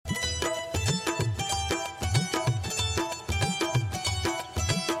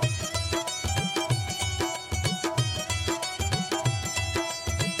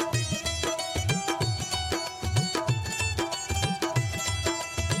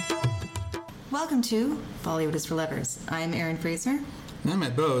Welcome to Bollywood is for Lovers. I'm Erin Fraser. And I'm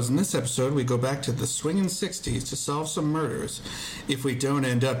Ed Bowes. In this episode, we go back to the swinging 60s to solve some murders. If we don't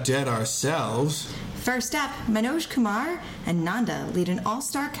end up dead ourselves. First up, Manoj Kumar and Nanda lead an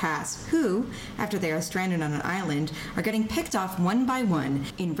all-star cast who, after they are stranded on an island, are getting picked off one by one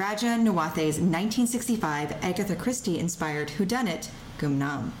in Raja Nawathe's 1965 Agatha Christie-inspired Whodunnit,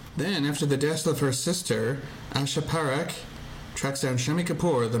 Gumnaam. Then, after the death of her sister, Asha Parekh tracks down Shami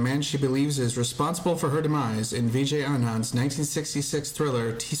Kapoor, the man she believes is responsible for her demise, in Vijay Anand's 1966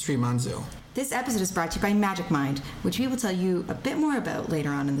 thriller Teesri Manzil. This episode is brought to you by Magic Mind, which we will tell you a bit more about later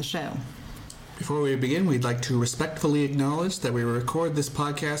on in the show. Before we begin, we'd like to respectfully acknowledge that we record this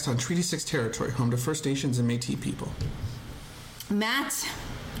podcast on Treaty 6 territory, home to First Nations and Métis people. Matt.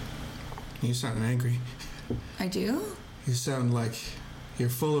 You sound angry. I do? You sound like you're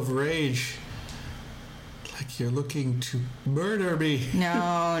full of rage. Like you're looking to murder me. No.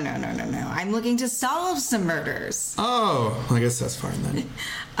 I'm looking to solve some murders. Oh, I guess that's fine then.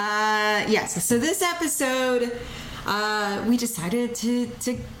 Yes. So this episode, we decided to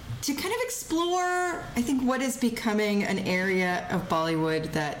kind of explore, I think, what is becoming an area of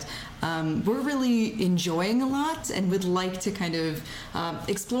Bollywood that we're really enjoying a lot and would like to kind of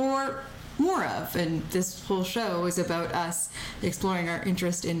explore more of. And this whole show is about us exploring our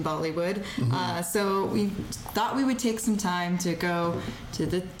interest in Bollywood. Mm-hmm. So we thought we would take some time to go to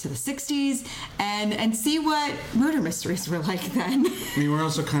the 60s and see what murder mysteries were like then. I mean, we're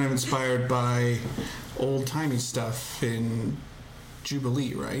also kind of inspired by old-timey stuff in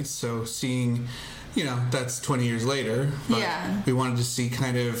Jubilee, right? So seeing, that's 20 years later. But yeah. We wanted to see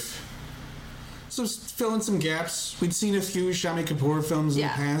kind of... So fill in some gaps. We'd seen a few Shami Kapoor films in the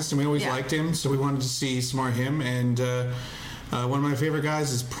past, and we always liked him, so we wanted to see some more of him. And one of my favorite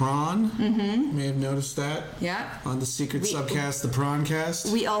guys is Prawn. Mm-hmm. You may have noticed that. Yeah. On the secret subcast, the Prawn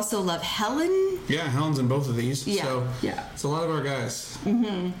cast. We also love Helen. Yeah, Helen's in both of these. Yeah. So it's a lot of our guys.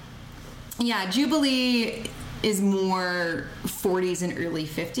 Mm-hmm. Yeah, Jubilee is more 40s and early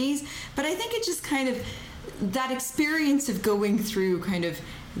 50s, but I think it just kind of, that experience of going through kind of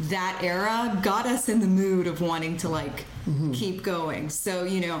that era got us in the mood of wanting to keep going. So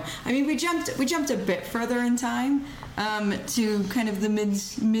we jumped a bit further in time to kind of the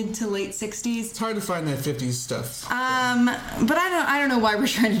mid to late 60s. It's hard to find that 50s stuff. But I don't know why we're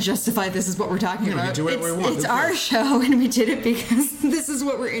trying to justify this is what we're talking about. Do whatever we want. It's our show, and we did it because this is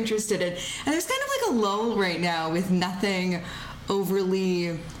what we're interested in. And there's kind of like a lull right now with nothing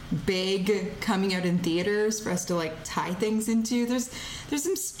overly big coming out in theaters for us to tie things into. There's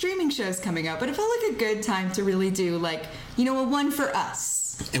some streaming shows coming out, but it felt like a good time to really do a one for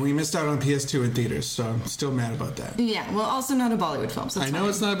us. And we missed out on PS2 in theaters, so I'm still mad about that. Yeah, well, also not a Bollywood film. So I know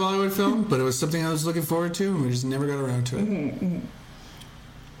it's not a Bollywood film, but it was something I was looking forward to, and we just never got around to it. Mm-hmm.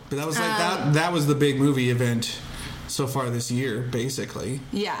 But that was that was the big movie event so far this year, basically.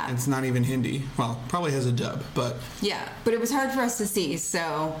 Yeah. And it's not even Hindi. Well, probably has a dub, but... Yeah, but it was hard for us to see,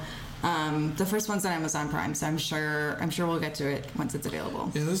 so... the first one's on Amazon Prime, so I'm sure we'll get to it once it's available.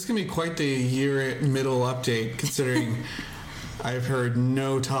 Yeah, this is going to be quite the year-middle update, considering I've heard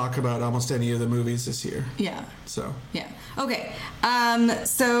no talk about almost any of the movies this year. Yeah. So... Yeah. Okay.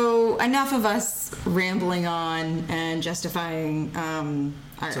 So enough of us rambling on and justifying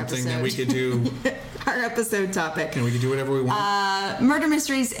our something episode. That we could do... Our episode topic. And we can do whatever we want. Murder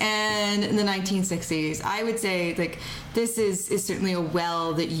mysteries and the 1960s. I would say this is certainly a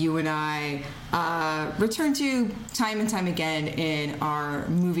well that you and I return to time and time again in our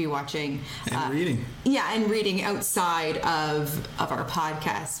movie watching. And reading. Yeah, and reading outside of our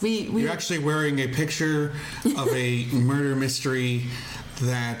podcast. You're actually wearing a picture of a murder mystery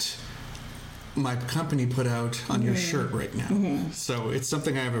that my company put out on your shirt right now. Mm-hmm. So it's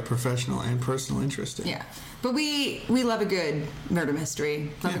something I have a professional and personal interest in. Yeah. But we love a good murder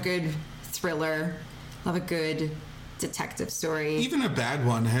mystery, love a good thriller, love a good detective story. Even a bad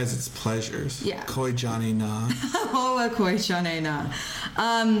one has its pleasures. Yeah. Koi Jani Na. Oh, Koi Jani Na.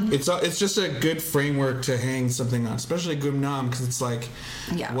 It's just a good framework to hang something on, especially Gumnaam, because it's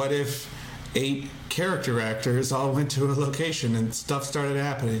what if 8 character actors all went to a location and stuff started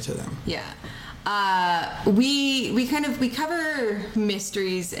happening to them? Yeah. We cover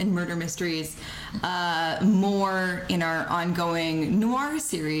mysteries and murder mysteries more in our ongoing noir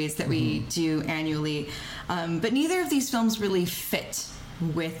series that we do annually, but neither of these films really fit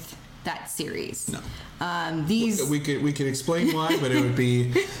with that series. No. We could explain why, but it would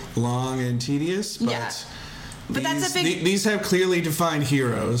be long and tedious. But yeah. But that's a big... These have clearly defined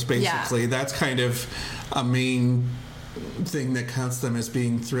heroes, basically. Yeah. That's kind of a main thing that counts them as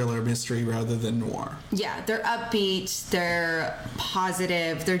being thriller mystery rather than noir. Yeah, they're upbeat, they're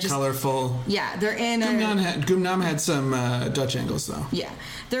positive, they're just colorful. Yeah, they're in Gumnaam had some Dutch angles though. Yeah,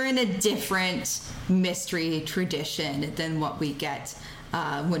 they're in a different mystery tradition than what we get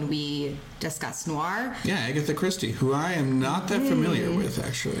when we discuss noir. Yeah, Agatha Christie, who I am not that familiar with,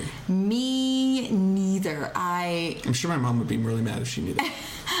 actually. Me neither. I'm sure my mom would be really mad if she knew that.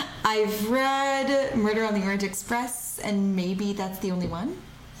 I've read Murder on the Orient Express, and maybe that's the only one.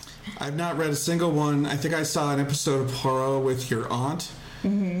 I've not read a single one. I think I saw an episode of Poirot with your aunt,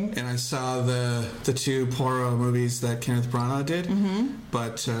 and I saw the two Poirot movies that Kenneth Branagh did.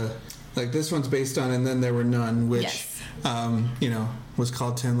 But like this one's based on And Then There Were None, which was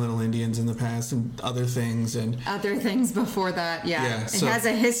called 10 Little Indians in the past, and other things before that. Yeah, it has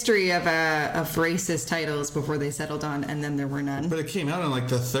a history of racist titles before they settled on And Then There Were None. But it came out in like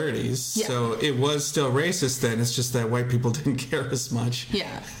the 30s, so it was still racist then. It's just that white people didn't care as much.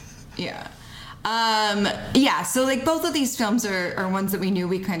 So like both of these films are ones that we knew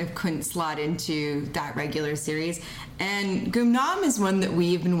we kind of couldn't slot into that regular series, and Gumnaam is one that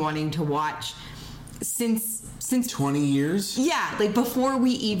we've been wanting to watch since 20 years. Yeah, like before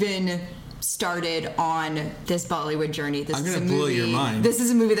we even started on this Bollywood journey. I'm going to blow your mind. This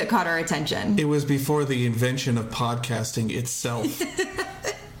is a movie that caught our attention. It was before the invention of podcasting itself.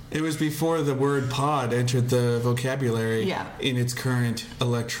 It was before the word pod entered the vocabulary in its current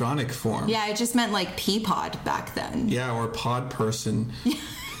electronic form. Yeah, it just meant like pea-pod back then. Yeah, or pod person.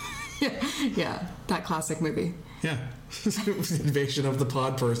 Yeah, that classic movie. Yeah. Invasion of the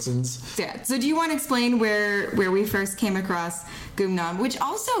pod persons. Yeah. So do you want to explain where we first came across Gumnaam, which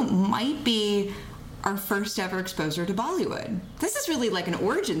also might be our first ever exposure to Bollywood? This is really like an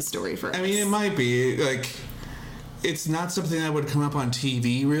origin story for us. I mean, it might be. Like, it's not something that would come up on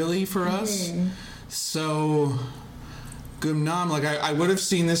TV really for us. So Gumnaam, like I would have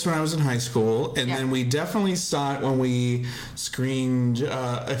seen this when I was in high school, and then we definitely saw it when we screened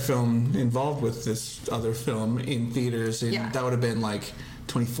a film involved with this other film in theaters, and that would have been like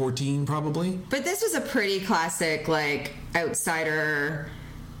 2014 probably. But this was a pretty classic, like, outsider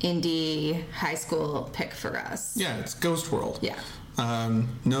indie high school pick for us. Yeah, it's Ghost World. Yeah.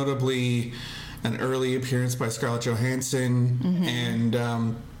 Notably an early appearance by Scarlett Johansson and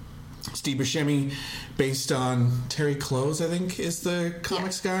Steve Buscemi, based on Terry Close, I think, is the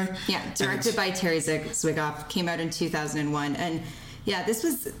comics guy. Yeah, directed by Terry Zwigoff, came out in 2001, and this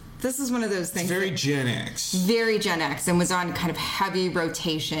was one of those things. Very Gen X. Very Gen X, and was on kind of heavy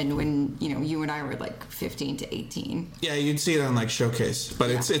rotation when you and I were like 15 to 18. Yeah, you'd see it on like Showcase, but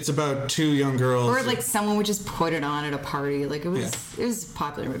it's about two young girls, or like someone would just put it on at a party. Like it was a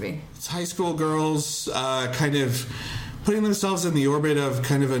popular movie. It's high school girls, kind of putting themselves in the orbit of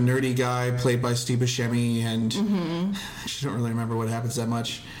kind of a nerdy guy played by Steve Buscemi, and I actually don't really remember what happens that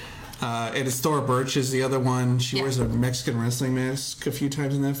much. And it's Thora Birch is the other one. She wears a Mexican wrestling mask a few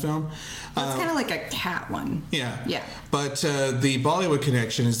times in that film. That's kind of like a cat one. Yeah. Yeah. But the Bollywood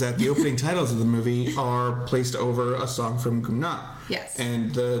connection is that the opening titles of the movie are placed over a song from Gumnaam. Yes.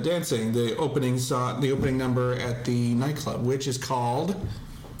 And the dancing, the opening number at the nightclub, which is called...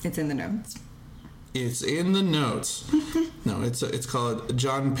 It's in the notes. It's in the notes. No, it's called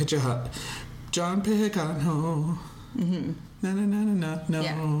John Pichahano. No, no, no, no,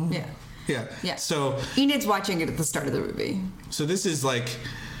 no. Yeah. So Enid's watching it at the start of the movie. So this is like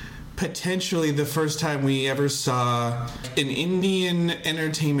potentially the first time we ever saw an Indian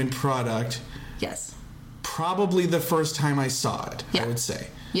entertainment product. Yes. Probably the first time I saw it, I would say.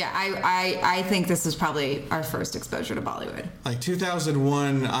 Yeah, I think this was probably our first exposure to Bollywood. Like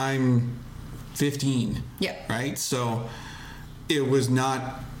 2001, I'm 15. Yeah. Right? So it was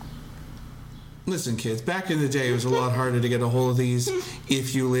not... Listen, kids, back in the day, it was a lot harder to get a hold of these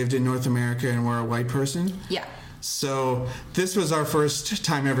if you lived in North America and were a white person. Yeah. So this was our first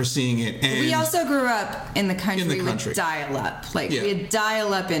time ever seeing it. And we also grew up in the country with dial-up. Like, we had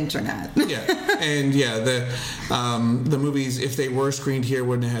dial-up internet. And the movies, if they were screened here,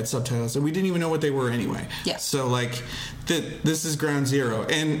 wouldn't have had subtitles. And we didn't even know what they were anyway. Yeah. So, like, this is ground zero.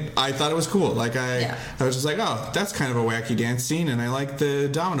 And I thought it was cool. Like, I was just like, oh, that's kind of a wacky dance scene. And I like the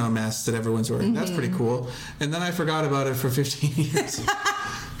domino masks that everyone's wearing. That's pretty cool. And then I forgot about it for 15 years.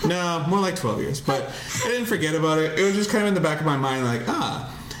 No, more like 12 years. But I didn't forget about it. It was just kind of in the back of my mind, like,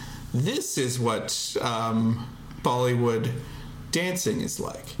 this is what Bollywood dancing is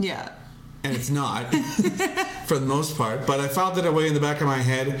like. Yeah. And it's not, for the most part. But I filed it away in the back of my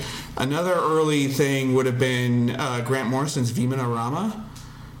head. Another early thing would have been Grant Morrison's Vimana Rama.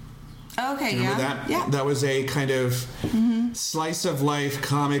 Okay, Remember that? Yeah. That was a kind of slice of life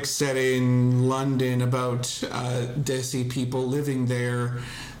comic set in London about Desi people living there.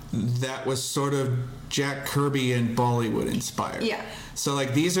 That was sort of Jack Kirby and Bollywood inspired. Yeah. So,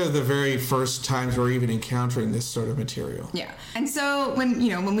 like, these are the very first times we're even encountering this sort of material. Yeah. And so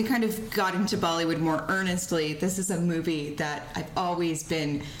when we kind of got into Bollywood more earnestly, this is a movie that I've always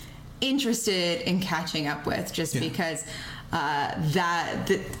been interested in catching up with, just because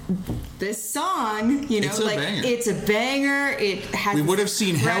this song, it's a banger. It's a banger. It has. We would have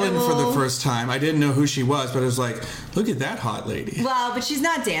seen Helen for the first time. I didn't know who she was, but it was like, look at that hot lady. Well, but she's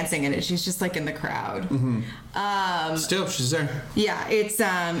not dancing in it. She's just like in the crowd. Mm-hmm. Still, she's there. Yeah, it's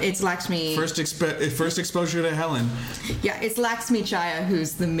Lakshmi. First exposure to Helen. Yeah, it's Lakshmi Chaya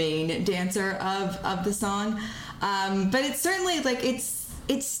who's the main dancer of the song, but it's certainly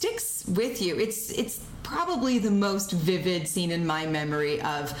it sticks with you. It's probably the most vivid scene in my memory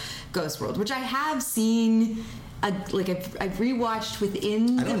of Ghost World, which I have seen. I've rewatched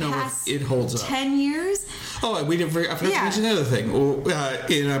within the past if it holds up. 10 years. Oh, I forgot to mention another thing.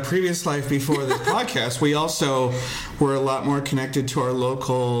 In a previous life before this podcast, we also were a lot more connected to our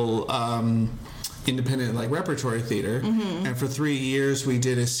local independent repertory theater, and for 3 years we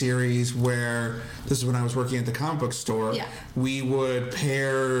did a series where, this is when I was working at the comic book store, we would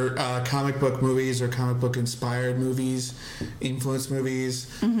pair comic book movies or comic book inspired movies, influenced movies,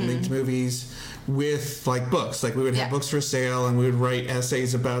 linked movies with books. We would have books for sale, and we would write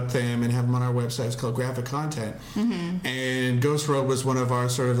essays about them and have them on our website. It's called Graphic Content, and Ghost World was one of our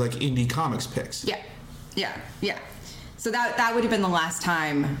sort of indie comics picks. Yeah. So that would have been the last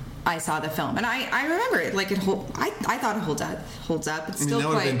time I saw the film, and I remember it I thought it holds up. It's still that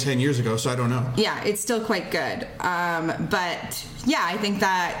would have been 10 years ago, so I don't know. Yeah, it's still quite good. But yeah, I think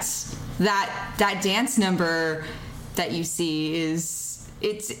that dance number that you see it's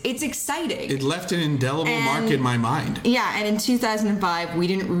exciting. It left an indelible mark in my mind. Yeah, and in 2005, we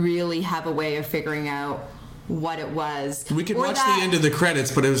didn't really have a way of figuring out what it was. We could watch the end of the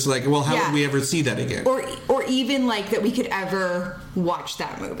credits, but it was how would we ever see that again? Or even that we could ever watch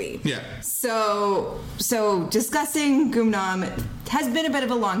that movie. Yeah. So discussing Gumnaam has been a bit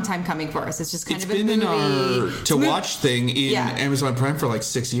of a long time coming for us. It's just kind of a movie. It's been in our to-watch thing in Amazon Prime for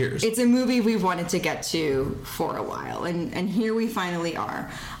 6 years. It's a movie we've wanted to get to for a while, and here we finally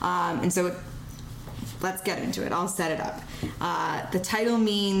are. And so let's get into it. I'll set it up. The title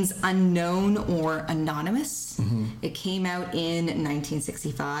means unknown or anonymous. It came out in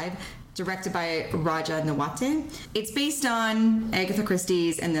 1965. Directed by Raja Nawate. It's based on Agatha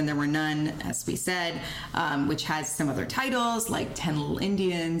Christie's And Then There Were None, as we said, which has some other titles like 10 Little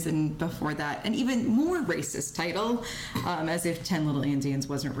Indians, and before that, an even more racist title, as if 10 Little Indians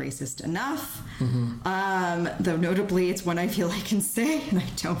wasn't racist enough. Though notably, it's one I feel I can say, and I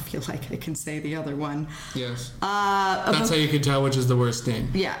don't feel like I can say the other one. Yes. That's how you can tell which is the worst name.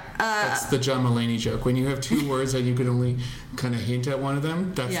 Yeah. That's the John Mulaney joke. When you have two words that you can only kind of hint at one of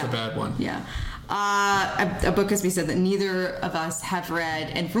them, that's the bad one. Yeah. A book, as we said, that neither of us have read.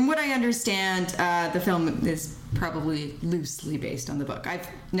 And from what I understand, the film is probably loosely based on the book. I've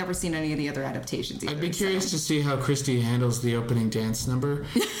never seen any of the other adaptations either. I'd be curious to see how Christie handles the opening dance number.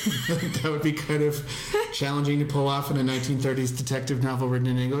 That would be kind of challenging to pull off in a 1930s detective novel written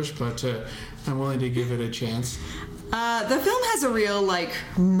in English, but I'm willing to give it a chance. The film has a real,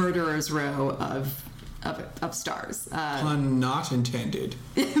 murderer's row of stars. Pun not intended.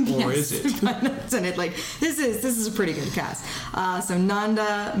 Or is it? Pun not intended. This is a pretty good cast. So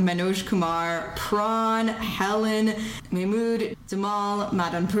Nanda, Manoj Kumar, Pran, Helen, Mahmood, Jamal,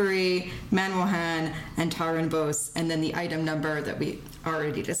 Madan Puri, Manmohan, and Taran Bose. And then the item number that we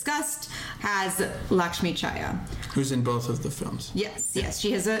already discussed has Lakshmi Chaya, who's in both of the films. Yes.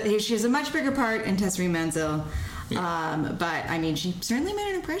 She has a much bigger part in Teesri Manzil. Yeah. But I mean, she certainly made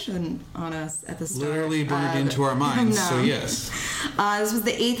an impression on us at the start. Literally burned into our minds. No. So yes. This was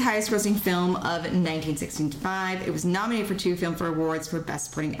the 8th highest-grossing film of 1965. It was nominated for 2 Filmfare Awards for Best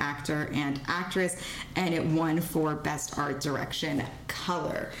Supporting Actor and Actress, and it won for Best Art Direction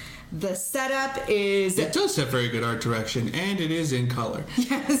Color. The setup is... It does have very good art direction, and it is in color.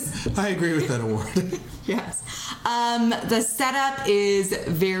 Yes. I agree with that award. Yes. The setup is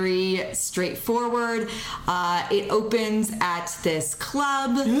very straightforward. It opens at this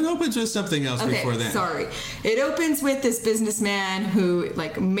club. It opens with something else before that. Sorry. It opens with this businessman who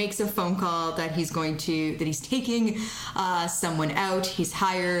makes a phone call that he's taking someone out. He's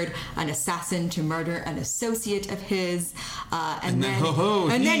hired an assassin to murder an associate of his, and then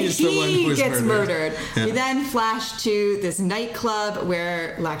he gets murdered. Yeah. We then flash to this nightclub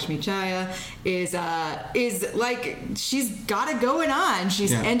where Lakshmi Chaya is is like, she's got it going on.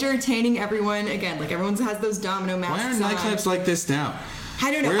 She's entertaining everyone. Again, like everyone has those domino masks. Why are nightclubs like this now?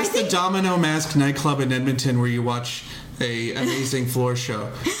 I don't know. Where's the Domino Mask nightclub in Edmonton where you watch a amazing floor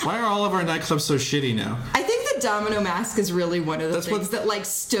show? Why are all of our nightclubs so shitty now? I think the domino mask is really one of the things that like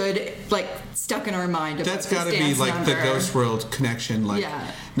stuck in our mind. That's got to be like the Ghost World connection. Like,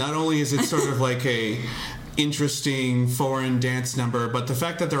 not only is it sort of like a interesting foreign dance number, but the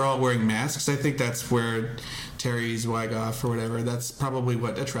fact that they're all wearing masks, I think that's where Terry Zwigoff or whatever, that's probably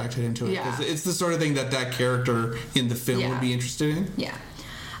what attracted him to it. Yeah. It's the sort of thing that character in the film would be interested in. Yeah.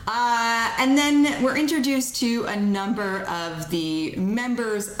 And then we're introduced to a number of the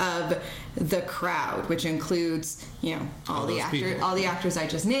members of the crowd, which includes, all the actors I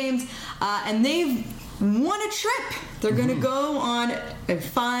just named, and they've won a trip. They're going to go on a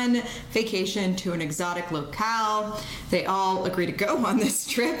fun vacation to an exotic locale. They all agree to go on this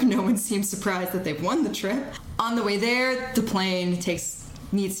trip. No one seems surprised that they've won the trip. On the way there, the plane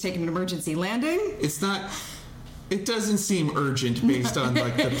needs to take an emergency landing. It doesn't seem urgent based on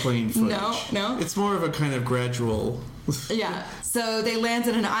like the plane footage. No. It's more of a kind of gradual. Yeah. So they land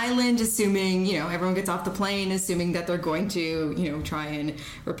on an island, assuming, everyone gets off the plane, assuming that they're going to, try and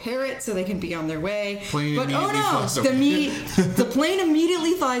repair it so they can be on their way. The plane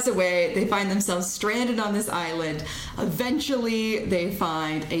immediately flies away. They find themselves stranded on this island. Eventually, they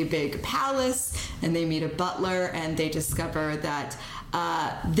find a big palace, and they meet a butler, and they discover that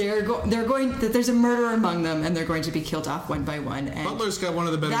that there's a murderer among them, and they're going to be killed off one by one. And Butler's got one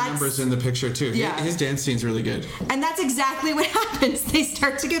of the better numbers in the picture too. Yeah. His dance scene's really good. And that's exactly what happens. They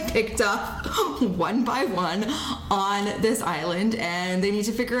start to get picked up one by one on this island, and they need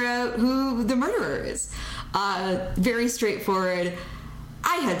to figure out who the murderer is. Very straightforward.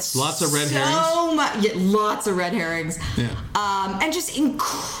 I had lots of red herrings. Lots of red herrings. Yeah. And just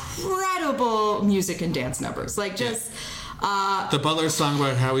incredible music and dance numbers. Like just. The Butler song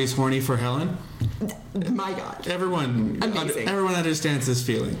about how he's horny for Helen. My God. Everyone understands this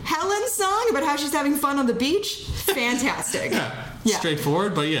feeling. Helen's song about how she's having fun on the beach. Fantastic. Yeah.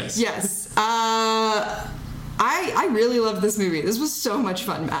 Straightforward, but yes. Yes. I really love this movie. This was so much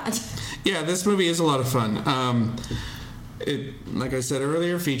fun, Matt. Yeah, this movie is a lot of fun. It, like I said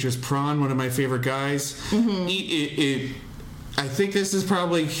earlier, features Prawn, one of my favorite guys. Mm-hmm. I think this is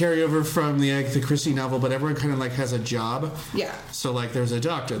probably carryover from the Agatha Christie novel, but everyone kind of like has a job. Yeah. So like there's a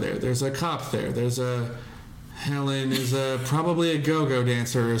doctor there, there's a cop there, Helen is probably a go-go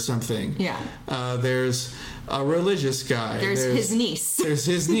dancer or something. Yeah. There's a religious guy. There's his niece. There's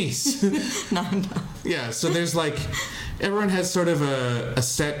his niece. No. Yeah, so there's like, everyone has sort of a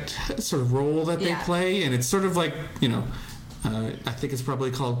set sort of role that they play, and it's sort of like, I think it's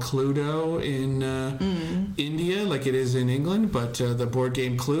probably called Cluedo in India, like it is in England, but the board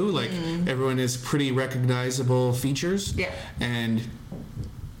game Clue, like everyone is pretty recognizable features. Yeah. And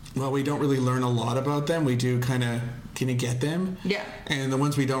while we don't really learn a lot about them, we do kind of get them. Yeah. And the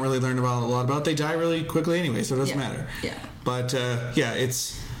ones we don't really learn a lot about, they die really quickly anyway, so it doesn't matter. Yeah. But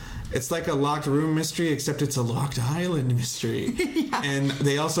it's like a locked room mystery, except it's a locked island mystery. Yeah. And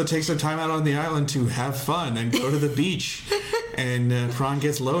they also take some time out on the island to have fun and go to the beach. And Prawn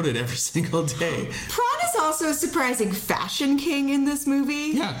gets loaded every single day. Prawn is also a surprising fashion king in this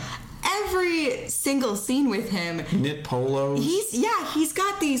movie. Yeah. Every single scene with him. Knit polos. He's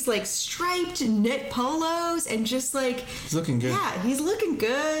got these like striped knit polos and just like... He's looking good. Yeah, he's looking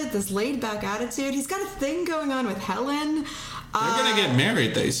good. This laid back attitude. He's got a thing going on with Helen. They're gonna get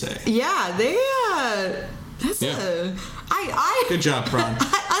married, they say. Yeah, they. Good job, Prawn.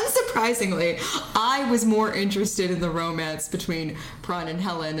 Unsurprisingly, I was more interested in the romance between Prawn and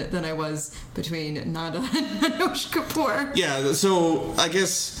Helen than I was between Nada and Manoj Kapoor. Yeah, so I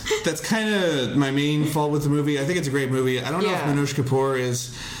guess that's kind of my main fault with the movie. I think it's a great movie. I don't know if Manoj Kapoor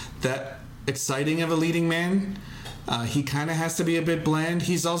is that exciting of a leading man. He kind of has to be a bit bland.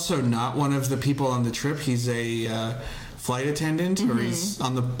 He's also not one of the people on the trip. He's a flight attendant, or he's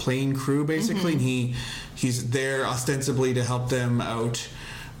on the plane crew basically, and he's there ostensibly to help them out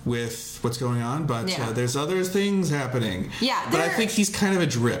with what's going on, but there's other things happening. Yeah, but I think he's kind of a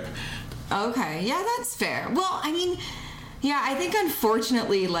drip. Okay, yeah, that's fair. Well, I mean, I think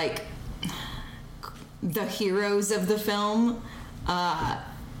unfortunately, like, the heroes of the film are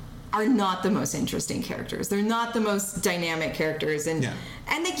not the most interesting characters. They're not the most dynamic characters, and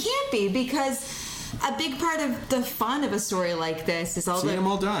they can't be, because a big part of the fun of a story like this is seeing them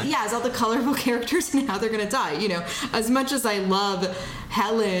all die. Yeah, is all the colorful characters and how they're gonna die. You know, as much as I love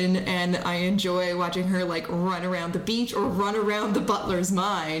Helen and I enjoy watching her like run around the beach or run around the butler's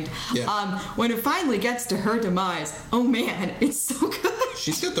mind, when it finally gets to her demise, oh man, it's so good.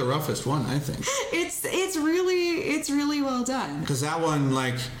 She's got the roughest one, I think. It's really well done. Because that one,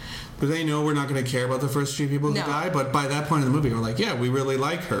 like, they know we're not going to care about the first few people who die, but by that point in the movie, we're like, yeah, we really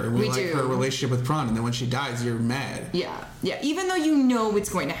like her. We like her relationship with Prawn, and then when she dies, you're mad. Yeah. Even though you know it's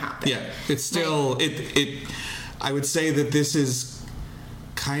going to happen. Yeah, it's still I would say that this is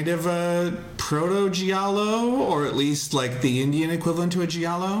kind of a proto-giallo, or at least like the Indian equivalent to a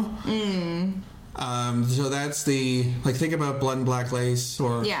giallo. So that's think about Blood and Black Lace,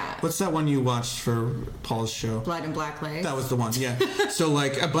 or what's that one you watched for Paul's show? Blood and Black Lace. That was the one, yeah. So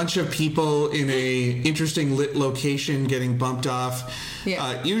like a bunch of people in a interesting lit location getting bumped off.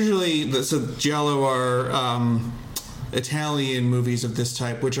 Yeah. Usually, giallo are Italian movies of this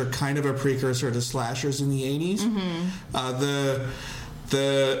type, which are kind of a precursor to slashers in the 80s. Mm-hmm.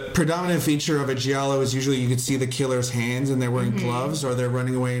 The predominant feature of a giallo is usually you can see the killer's hands and they're wearing gloves or they're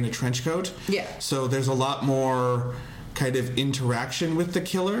running away in a trench coat. Yeah. So there's a lot more kind of interaction with the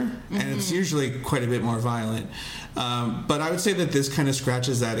killer, and it's usually quite a bit more violent. But I would say that this kind of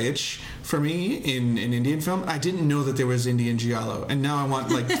scratches that itch for me in Indian film. I didn't know that there was Indian giallo, and now I want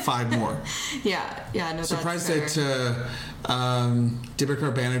like 5 more. No, surprised that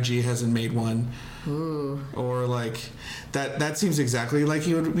Dibakar Banerjee hasn't made one. Ooh. Or like that seems exactly like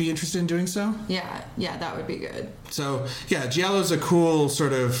he would be interested in doing so. Yeah, that would be good. So yeah, giallo's a cool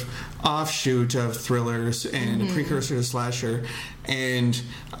sort of offshoot of thrillers and a precursor to slasher. And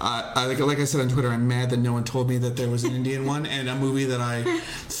like I said on Twitter, I'm mad that no one told me that there was an Indian one, and a movie that I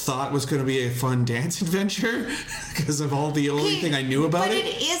thought was going to be a fun dance adventure because of all the only thing I knew about it.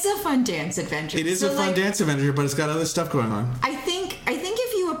 But it is a fun dance adventure. It is a fun dance adventure, but it's got other stuff going on. I think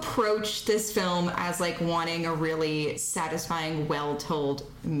if you approach this film as like wanting a really satisfying, well-told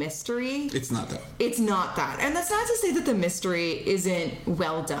mystery, it's not that. It's not that. And that's not to say that the mystery isn't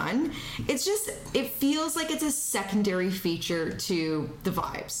well done. It's just, it feels like it's a secondary feature to the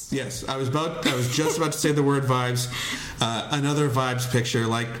vibes. Yes, I was just about to say the word vibes. Another vibes picture,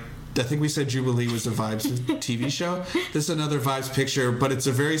 like I think we said Jubilee was a Vibes TV show. This is another Vibes picture, but it's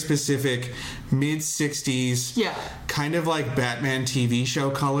a very specific mid-60s, kind of like Batman TV show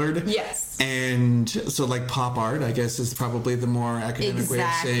colored. Yes. And so like pop art, I guess, is probably the more academic way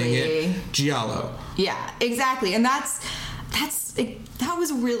of saying it. Giallo. Yeah, exactly. And that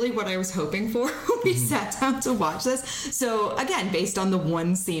was really what I was hoping for when we sat down to watch this. So again, based on the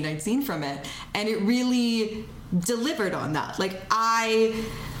one scene I'd seen from it, and it really delivered on that. Like I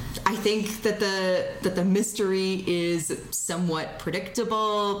think that the mystery is somewhat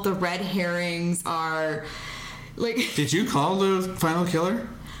predictable. The red herrings are like. Did you call the final killer?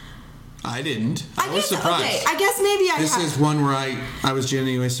 I didn't. I was surprised. Okay, I guess maybe This is one where I was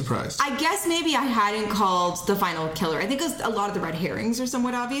genuinely surprised. I guess maybe I hadn't called the final killer. I think a lot of the red herrings are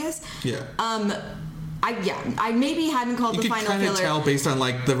somewhat obvious. Yeah. I maybe hadn't called the final killer. You could kind of tell based on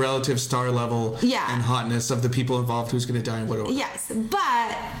like the relative star level and hotness of the people involved who's going to die and what order. Yes, but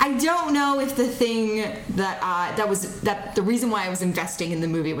I don't know if the thing that the reason why I was investing in the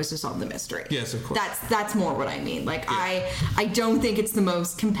movie was to solve the mystery. Yes, of course. That's more what I mean. Like I don't think it's the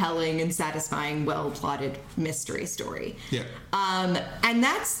most compelling and satisfying, well plotted mystery story. Yeah. And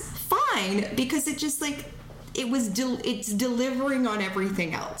that's fine because it just like. It's delivering on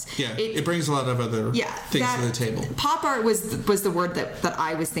everything else. Yeah, it brings a lot of other things to the table. Pop art was the word that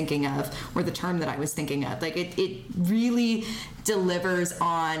I was thinking of, or the term that I was thinking of. Like it really delivers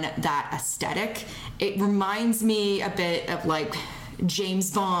on that aesthetic. It reminds me a bit of like James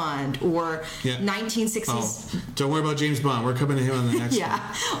Bond or 1960s. Oh, don't worry about James Bond. We're coming to him on the next one.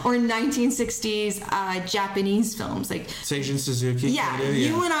 Or 1960s Japanese films like Seijun Suzuki.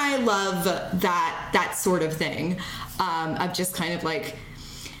 You and I love that sort of thing of just kind of like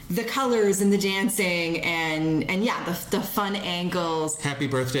the colors and the dancing and the fun angles. Happy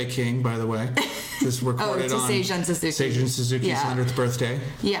birthday, King, by the way. This is recorded on Seijun Suzuki. Seijun Suzuki's 100th birthday.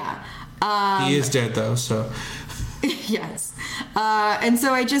 Yeah. He is dead though, so. Yes. And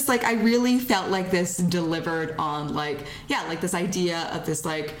so I really felt like this delivered on this idea of this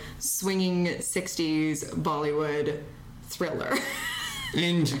like swinging 60s Bollywood thriller.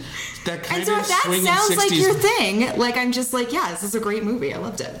 And that kind and so of if that swinging sounds 60s, like your thing, like I'm just like, this is a great movie. I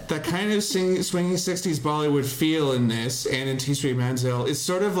loved it. That kind of swinging 60s Bollywood feel in this and in Teesri Manzil is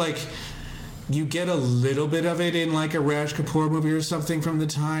sort of like you get a little bit of it in like a Raj Kapoor movie or something from the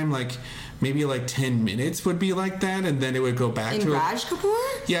time, like maybe like 10 minutes would be like that, and then it would go back to Raj Kapoor?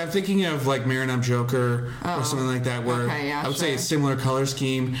 Yeah, I'm thinking of like Maranam Joker or something like that, where I would say a similar color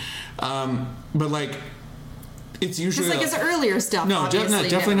scheme, but like it's usually like his earlier stuff. No,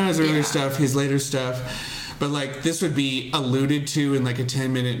 definitely not his earlier stuff. His later stuff. But, like, this would be alluded to in, like, a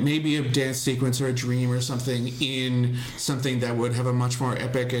 10-minute, maybe a dance sequence or a dream or something in something that would have a much more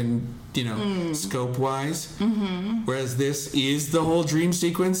epic and, you know, scope-wise. Mm-hmm. Whereas this is the whole dream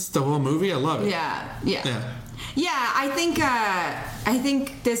sequence, the whole movie. I love it. Yeah, I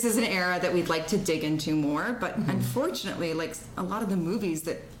think this is an era that we'd like to dig into more. But, unfortunately, like, a lot of the movies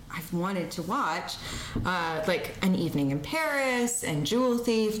that I've wanted to watch, like An Evening in Paris and Jewel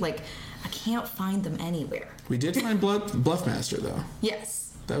Thief, like... I can't find them anywhere. We did find Bluffmaster, though.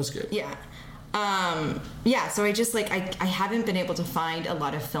 Yes. That was good. Yeah. So I just, like, I haven't been able to find a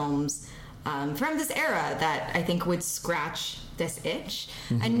lot of films from this era that I think would scratch this itch.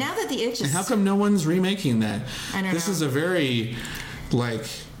 Mm-hmm. And now that the itch is... And how come no one's remaking that? I don't know. This is a very, like,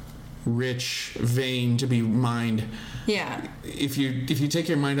 rich vein to be mined. Yeah. If you take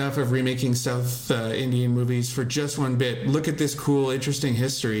your mind off of remaking South Indian movies for just one bit, look at this cool, interesting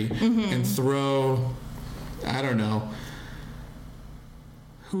history, and throw, I don't know,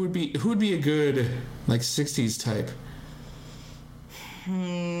 who would be a good like 60s type?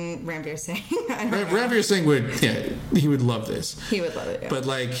 Ranveer Singh. Ranveer Singh he would love this. He would love it. Yeah. But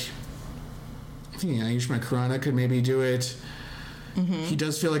like, I think Ayushmann Khurrana could maybe do it. Mm-hmm. He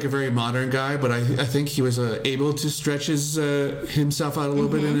does feel like a very modern guy, but I think he was able to stretch himself out a little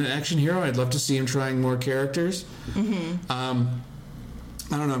bit in an action hero. I'd love to see him trying more characters. Mm-hmm.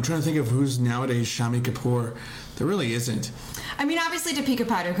 I don't know. I'm trying to think of who's nowadays Shami Kapoor. There really isn't. I mean, obviously, Deepika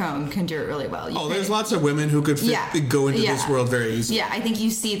Padukone can do it really well. There's lots of women who could go into this world very easily. Yeah, I think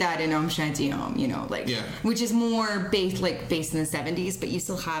you see that in Om Shanti Om, which is more based in the 70s, but you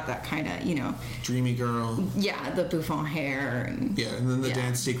still have that kind of, dreamy girl. Yeah, the bouffant hair. And then the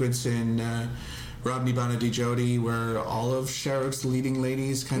dance sequence in Robni Banadi Jodi, where all of Shah Rukh's leading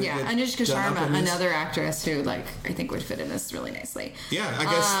ladies kind of get Anushka Sharma, another actress who, like, I think would fit in this really nicely. Yeah, I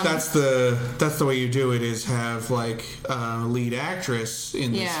guess that's the way you do it, is have like a lead actress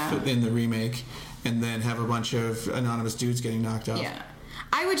in the remake, and then have a bunch of anonymous dudes getting knocked off. Yeah.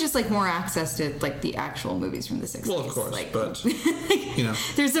 I would just like more access to like the actual movies from the 60s. Well, of course, but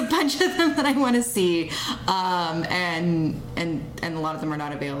there's a bunch of them that I want to see, and a lot of them are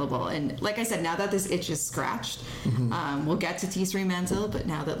not available. And like I said, now that this itch is scratched, we'll get to Teesri Manzil. But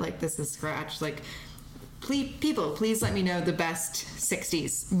now that like this is scratched, like please let me know the best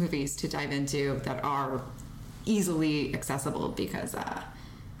 60s movies to dive into that are easily accessible, because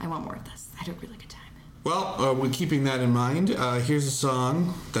I want more of this. I had a really good time. Well, we're keeping that in mind. Here's a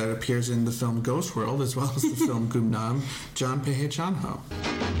song that appears in the film Ghost World as well as the film Gumnaam, Jaan Pehchan Ho.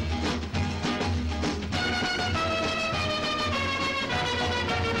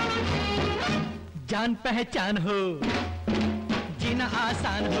 जान पहचान हो जीना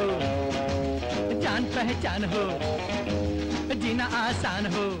आसान हो जान पहचान हो जीना आसान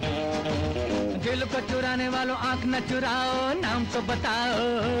हो दिल को चुराने वालों आंख न चुराओ नाम तो बताओ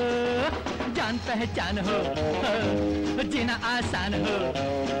जान पहचान हो जीना आसान हो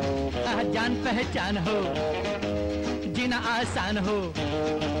जान पहचान हो जीना आसान हो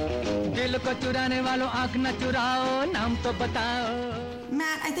दिल को चुराने वालों आंख न चुराओ नाम तो बताओ.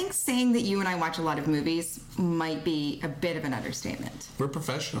 Matt, I think saying that you and I watch a lot of movies might be a bit of an understatement. We're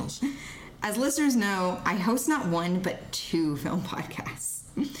professionals. As listeners know, I host not one, but 2 film podcasts.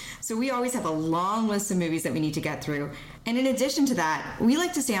 So we always have a long list of movies that we need to get through. And in addition to that, we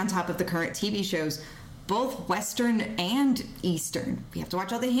like to stay on top of the current TV shows, both Western and Eastern. We have to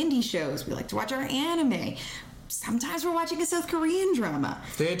watch all the Hindi shows. We like to watch our anime. Sometimes we're watching a South Korean drama.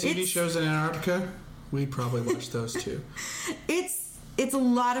 If they had TV shows in Antarctica, we'd probably watch those too. It's a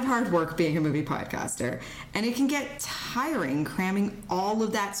lot of hard work being a movie podcaster, and it can get tiring cramming all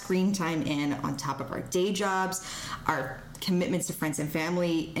of that screen time in on top of our day jobs, our commitments to friends and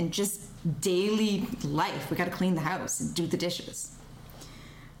family, and just daily life. We got to clean the house and do the dishes.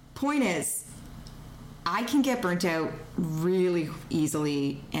 Point is, I can get burnt out really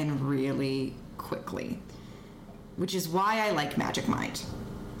easily and really quickly, which is why I like Magic Mind.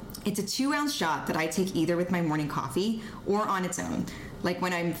 It's a 2-ounce shot that I take either with my morning coffee or on its own, like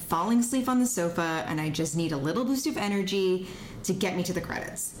when I'm falling asleep on the sofa and I just need a little boost of energy to get me to the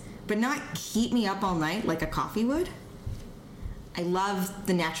credits, but not keep me up all night like a coffee would. I love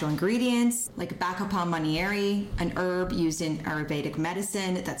the natural ingredients, like Bacopal manieri, an herb used in Ayurvedic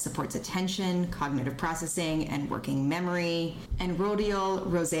medicine that supports attention, cognitive processing, and working memory, and Rhodial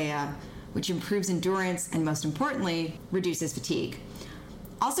rosea, which improves endurance and, most importantly, reduces fatigue.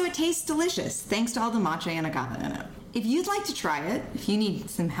 Also, it tastes delicious, thanks to all the matcha and agave in it. If you'd like to try it, if you need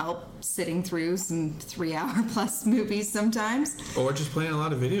some help sitting through some 3-hour-plus movies sometimes. Or just playing a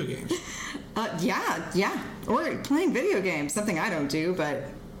lot of video games. Yeah. Or playing video games, something I don't do, but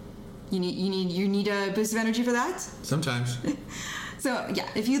you need a boost of energy for that? Sometimes. So, yeah,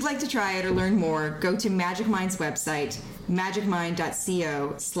 if you'd like to try it or learn more, go to Magic Mind's website,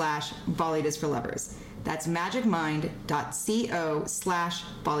 magicmind.co/Bollywood is for lovers. That's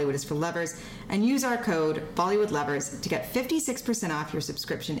magicmind.co/Bollywood is for lovers, and use our code BollywoodLovers to get 56% off your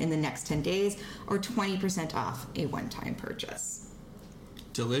subscription in the next 10 days or 20% off a one-time purchase.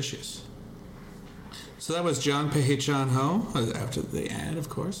 Delicious. So that was John Pehchan Ho, after the ad, of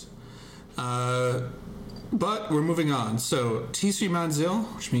course. But we're moving on. So, Teesri Manzil,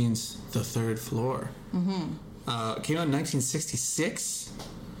 which means the third floor, came out in 1966,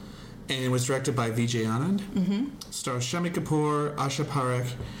 and it was directed by Vijay Anand. Stars Shami Kapoor, Asha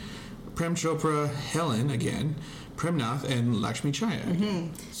Parekh, Prem Chopra, Helen again, Premnath, and Lakshmi Chaya.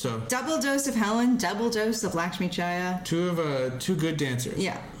 So double dose of Helen, double dose of Lakshmi Chaya. Two good dancers.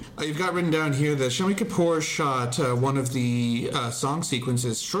 Yeah. You've got written down here that Shami Kapoor shot one of the song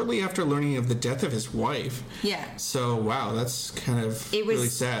sequences shortly after learning of the death of his wife. Yeah. So, wow, that's kind of really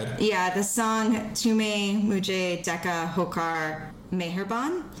sad. Yeah, the song Tume Mujhe Deka Hokar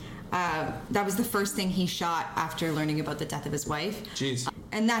Meherban. That was the first thing he shot after learning about the death of his wife. Jeez.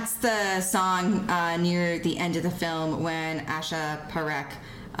 And that's the song near the end of the film when Asha Parekh,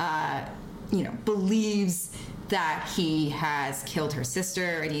 believes that he has killed her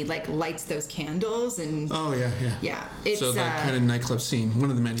sister, and he lights those candles and. Oh yeah. Yeah, it's so that kind of nightclub scene, one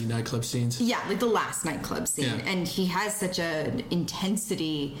of the many nightclub scenes. Yeah, like the last nightclub scene, yeah. And he has such an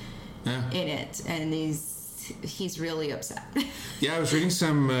intensity in it, and he's really upset. Yeah, I was reading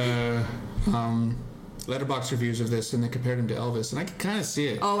some Letterboxd reviews of this, and they compared him to Elvis, and I could kind of see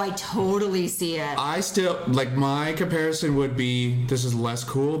it. Oh, I totally see it. I still, my comparison would be, this is less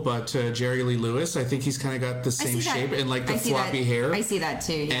cool, but Jerry Lee Lewis, I think he's kind of got the same shape and the floppy hair. I see that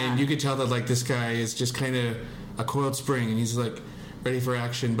too, yeah. And you could tell that this guy is just kind of a coiled spring, and he's ready for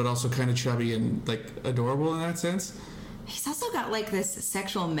action, but also kind of chubby and adorable in that sense. He's also got this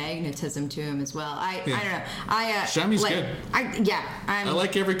sexual magnetism to him as well. I don't know. Shami's good. I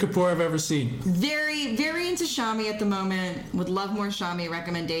like every Kapoor I've ever seen. Very, very into Shami at the moment. Would love more Shami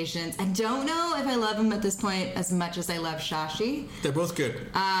recommendations. I don't know if I love him at this point as much as I love Shashi. They're both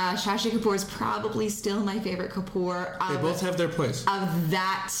good. Shashi Kapoor is probably still my favorite Kapoor. They both have their place. Of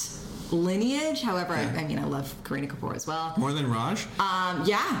that lineage. However, I love Kareena Kapoor as well. More than Raj? I'm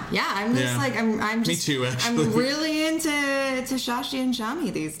just I'm just. Me too, actually. I'm really into Shashi and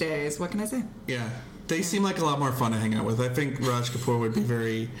Shami these days. What can I say? Yeah. They seem like a lot more fun to hang out with. I think Raj Kapoor would be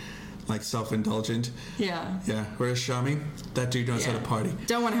very self-indulgent. Yeah. Yeah. Whereas Shami, that dude knows how to party.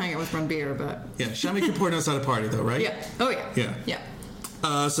 Don't want to hang out with Ranbir, but. Yeah. Shami Kapoor knows how to party though, right? Yeah. Oh yeah. Yeah. Yeah.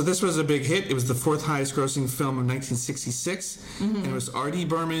 So this was a big hit. It was the fourth highest grossing film of 1966. And it was R.D.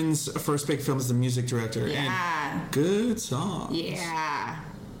 Burman's first big film as the music director. Yeah. And good song. Yeah.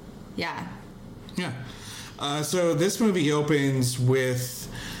 Yeah. Yeah. So this movie opens with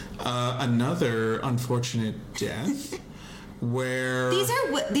another unfortunate death where... These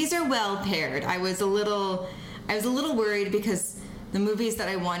are well paired. I was a little worried because the movies that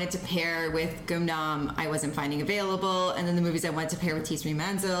I wanted to pair with Gumnaam, I wasn't finding available, and then the movies I wanted to pair with Teesri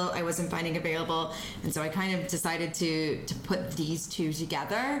Manzil, I wasn't finding available, and so I kind of decided to put these two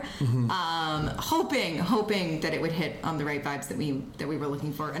together, hoping that it would hit on the right vibes that we were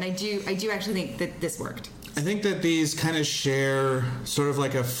looking for, and I do actually think that this worked. I think that these kind of share sort of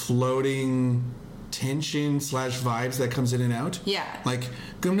a floating tension / vibes that comes in and out. Yeah.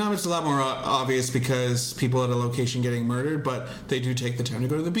 Gumnaam, it's a lot more obvious because people at a location getting murdered, but they do take the time to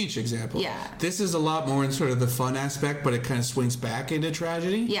go to the beach, example. Yeah. This is a lot more in sort of the fun aspect, but it kind of swings back into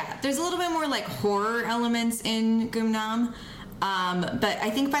tragedy. Yeah. There's a little bit more horror elements in Gumnaam. But I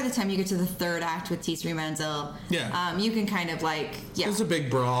think by the time you get to the third act with Teesri Manzil, you can kind of There's a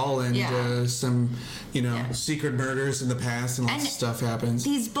big brawl and some, secret murders in the past and lots of stuff happens.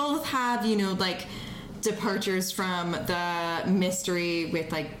 These both have, departures from the mystery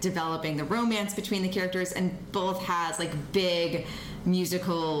with developing the romance between the characters, and both has big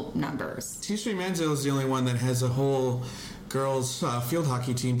musical numbers. Teesri Manzil is the only one that has a whole girls field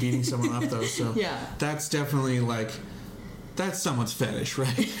hockey team beating someone up though, so that's definitely that's someone's fetish,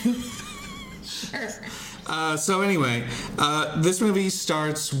 right? Sure. So anyway, this movie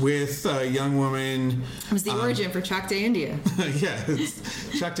starts with a young woman. It was the origin for Chak Day India. Yeah,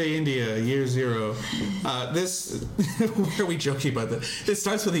 it's Chak Day India, year 0. This, why are we joking about this? It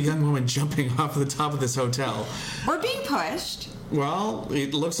starts with a young woman jumping off the top of this hotel. Or being pushed. Well,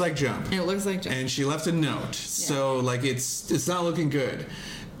 it looks like jump. It looks like jump. And she left a note, so like it's not looking good.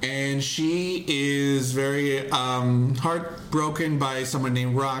 And she is very heartbroken by someone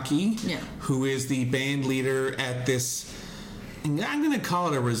named Rocky, who is the band leader at this, I'm going to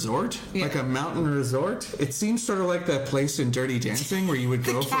call it a resort, like a mountain resort. It seems sort of like that place in Dirty Dancing where you would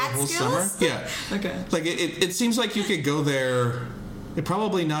go for the whole summer. Yeah. Okay. Like it seems like you could go there. It's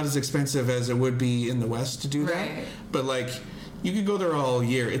probably not as expensive as it would be in the West to do that. But like you could go there all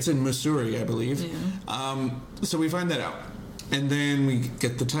year. It's in Missouri, I believe. Yeah. So we find that out. And then we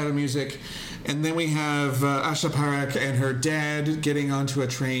get the title music. And then we have Asha Parekh and her dad getting onto a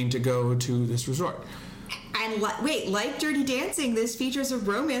train to go to this resort. And like Dirty Dancing, this features a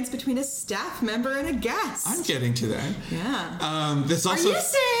romance between a staff member and a guest. I'm getting to that. Yeah. This also. Are you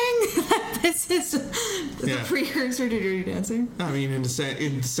saying that this is the precursor to Dirty Dancing? I mean, in the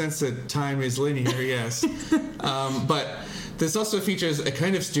sense that time is linear, yes. But this also features a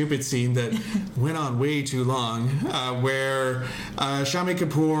kind of stupid scene that went on way too long, where Shami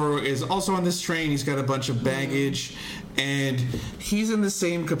Kapoor is also on this train. He's got a bunch of baggage, and he's in the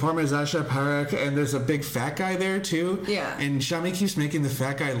same compartment as Asha Parekh, and there's a big fat guy there too. Yeah. And Shami keeps making the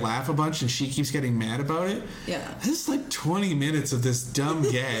fat guy laugh a bunch, and she keeps getting mad about it. Yeah. This is like 20 minutes of this dumb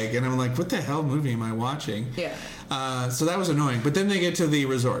gag, and I'm like, what the hell movie am I watching? Yeah. So that was annoying. But then they get to the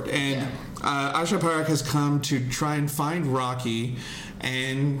resort, and Asha Parekh has come to try and find Rocky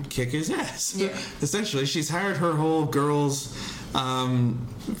and kick his ass. Yeah. Essentially, she's hired her whole girls'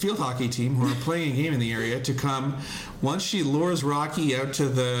 field hockey team who are playing a game in the area to come. Once she lures Rocky out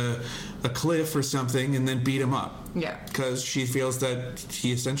to a cliff or something and then beat him up. Yeah. Because she feels that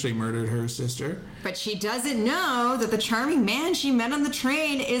he essentially murdered her sister. But she doesn't know that the charming man she met on the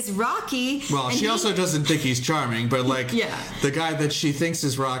train is Rocky. Well, she also doesn't think he's charming, but like the guy that she thinks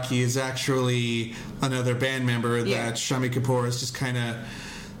is Rocky is actually another band member that Shami Kapoor is just kind of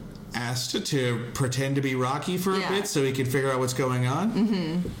asked to pretend to be Rocky for a bit so he can figure out what's going on.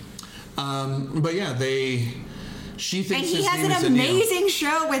 Mm-hmm. But yeah, she thinks and he has an amazing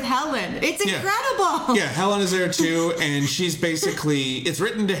show with Helen. It's incredible. Yeah, Helen is there too, and she's basically, it's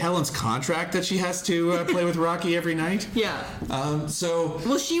written to Helen's contract that she has to play with Rocky every night. Yeah. Well,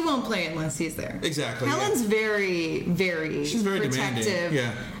 she won't play unless he's there. Exactly. Helen's very, very she's very protective.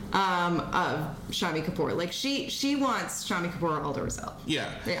 demanding. Of Shami Kapoor. Like she wants Shami Kapoor all to herself.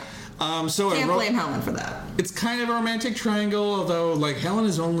 Yeah. Yeah. So can't blame Helen for that. It's kind of a romantic triangle, although like Helen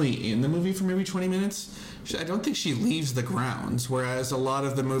is only in the movie for maybe 20 minutes. I don't think she leaves the grounds, whereas a lot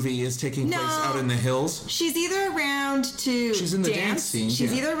of the movie is taking place out in the hills. She's either around to She's in the dance scene.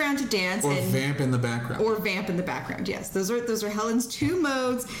 She's either around to dance or vamp in the background. Yes, those are Helen's two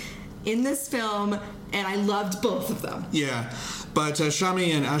modes in this film, and I loved both of them. Yeah. But Shami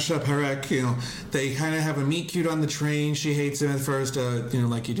and Asha Parekh, they kind of have a meet cute on the train. She hates him at first,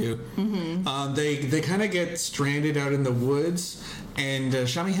 like you do. Mm-hmm. They kind of get stranded out in the woods, and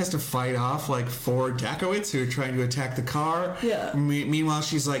Shami has to fight off like 4 Dakowits who are trying to attack the car. Yeah. Meanwhile,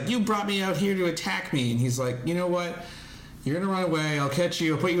 she's like, "You brought me out here to attack me," and he's like, "You know what? You're gonna run away. I'll catch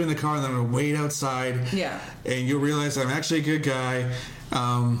you. I'll put you in the car, and then I'm gonna wait outside. Yeah. And you'll realize I'm actually a good guy."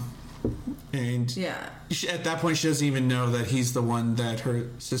 And at that point, she doesn't even know that he's the one that her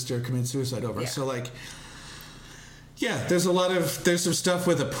sister committed suicide over. Yeah. So, there's some stuff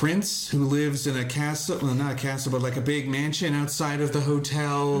with a prince who lives in a castle, well, not a castle, but like a big mansion outside of the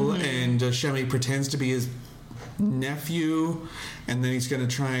hotel, and Shami pretends to be his nephew, and then he's going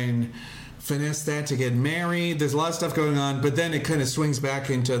to try and finesse that to get married. There's a lot of stuff going on, but then it kind of swings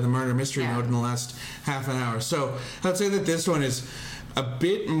back into the murder mystery mode in the last half an hour. So I'd say that this one is a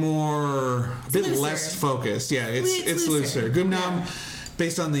bit less focused. Yeah, it's looser. Gumnaam,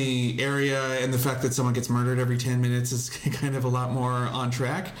 based on the area and the fact that someone gets murdered every 10 minutes, is kind of a lot more on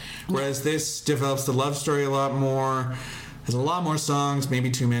track. Whereas this develops the love story a lot more, has a lot more songs, maybe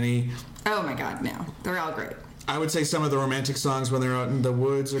too many. Oh my God, no. They're all great. I would say some of the romantic songs when they're out in the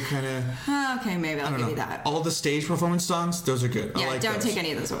woods are kind of... Okay, maybe I'll give you that. All the stage performance songs, those are good. Yeah, I like don't those. take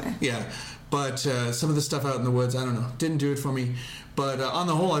any of those away. Yeah, but some of the stuff out in the woods, I don't know, didn't do it for me. But on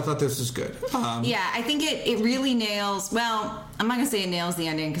the whole, I thought this was good. I think it really nails... Well, I'm not going to say it nails the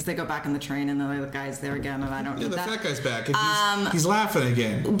ending because they go back in the train and the guy's there again, and I don't know the that. fat guy's back, and he's laughing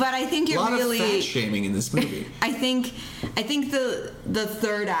again. But I think it really... A lot of fat shaming in this movie. I think the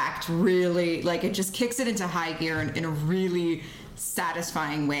third act really, it just kicks it into high gear in a really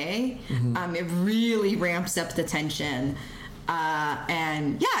satisfying way. It really ramps up the tension.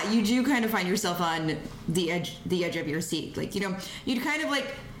 And yeah, you do kind of find yourself on the edge of your seat. Like, you know, you'd kind of like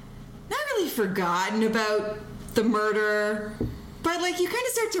not really forgotten about the murder, but like you kind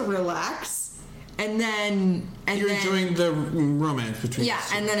of start to relax, and then you're enjoying the romance between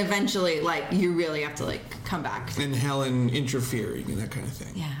and then eventually like you really have to like come back and Helen interfering and that kind of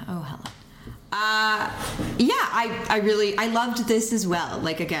thing. Helen. I loved this as well.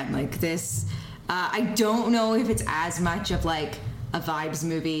 Like, again, like this, I don't know if it's as much of like a vibes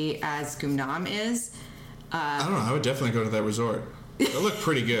movie as Gumnaam is. I don't know. I would definitely go to that resort. It looked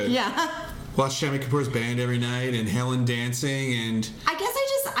pretty good. Watch Shami Kapoor's band every night and Helen dancing, and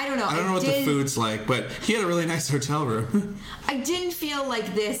I don't know. I don't know what the food's like, but he had a really nice hotel room. I didn't feel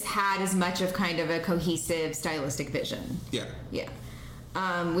like this had as much of kind of a cohesive stylistic vision. Yeah.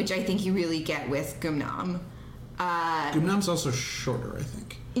 Which I think you really get with Gumnaam. Gumnaam's also shorter, I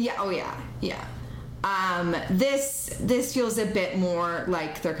think. This feels a bit more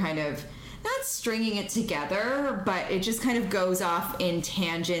like they're kind of not stringing it together, but it just kind of goes off in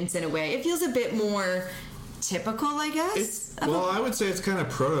tangents in a way. It feels a bit more typical, I guess. I would say it's kind of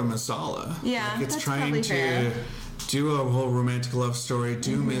proto-masala. Yeah, like it's that's trying to fair. Do a whole romantic love story,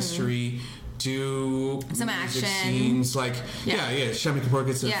 do mystery, do some action scenes. Like, Shami Kapoor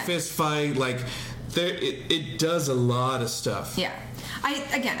gets in a fist fight. Like, it does a lot of stuff. Yeah.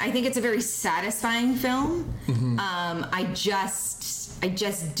 I think it's a very satisfying film. I just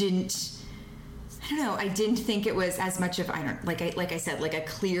didn't. I don't know. I didn't think it was as much of like I said, like a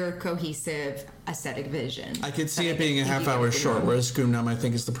clear, cohesive aesthetic vision. I could see it being a half hour short, whereas Gumnaam I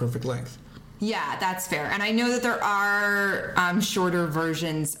think is the perfect length. Yeah, that's fair. And I know that there are shorter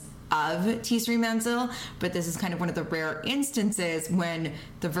versions of Teesri Manzil, but this is kind of one of the rare instances when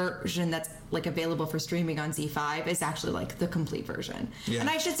the version that's like available for streaming on Z5 is actually like the complete version. Yeah. And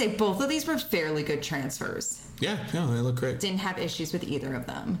I should say both of these were fairly good transfers. Yeah, they look great. Didn't have issues with either of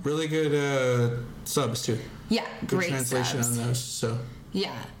them. Really good subs too. Yeah, good great translation subs. on those. So.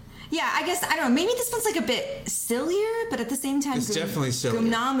 Yeah. Yeah, I guess, I don't know, maybe this one's like a bit sillier, but at the same time, it's definitely silly.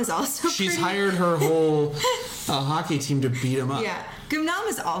 Gumnaam is also She's hired her whole hockey team to beat him up. Yeah, Gumnaam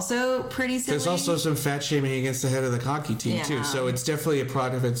is also pretty silly. There's also some fat shaming against the head of the hockey team too, so it's definitely a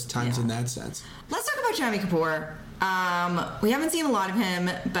product of its times in that sense. Let's talk about Shami Kapoor. We haven't seen a lot of him,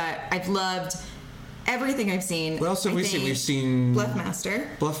 but I've loved everything I've seen. What else have we seen? We've seen Bluffmaster.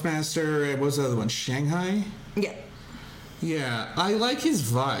 What was the other one? Shanghai? Yeah. Yeah, I like his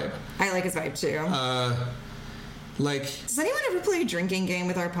vibe. I like his vibe too. Does anyone ever play a drinking game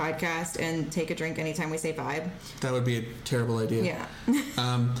with our podcast and take a drink anytime we say vibe? That would be a terrible idea.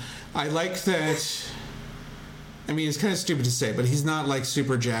 Yeah. I like that. I mean, it's kind of stupid to say, but he's not like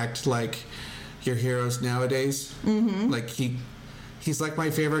super jacked like your heroes nowadays. Like he's like my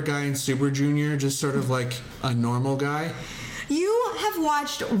favorite guy in Super Junior, just sort of like a normal guy. You have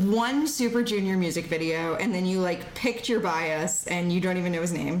watched one Super Junior music video and then you like picked your bias and you don't even know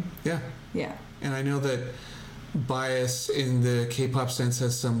his name. Yeah. Yeah. And I know that bias in the K-pop sense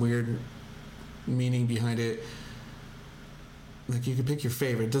has some weird meaning behind it. Like you can pick your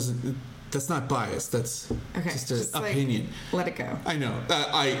favorite. That's not bias. That's just an opinion. Let it go. I know.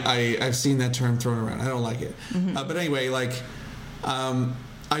 I've seen that term thrown around. I don't like it. But anyway,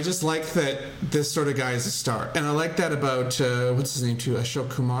 I just like that this sort of guy is a star. And I like that about, what's his name too, Ashok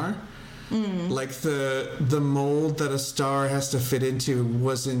Kumar? Like the mold that a star has to fit into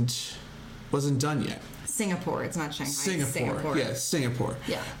wasn't done yet. Singapore, it's not Shanghai. Singapore. Yeah, Singapore.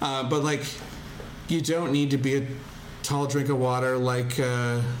 Yeah. But you don't need to be a tall drink of water like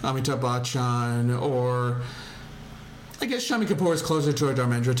Amitabh Bachchan, or I guess Shami Kapoor is closer to a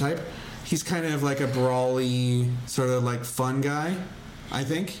Dharmendra type. He's kind of like a brawly, sort of like fun guy, I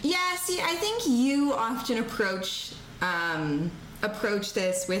think. Yeah, see, I think you often approach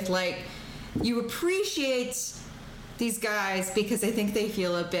this with like, you appreciate these guys because I think they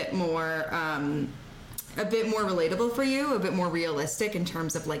feel a bit more relatable for you, a bit more realistic in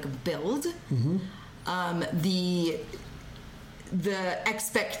terms of like build. The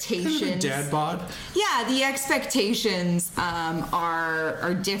expectations. Kind of a dad bod. Yeah, the expectations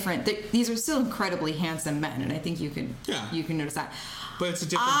are different. These are still incredibly handsome men, and I think you can notice that. But it's a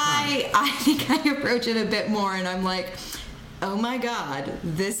different kind. I think I approach it a bit more, and I'm like, oh my God,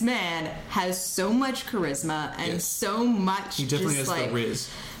 this man has so much charisma and so much. He definitely just has like, the riz.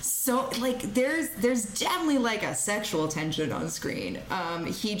 So like there's definitely like a sexual tension on screen.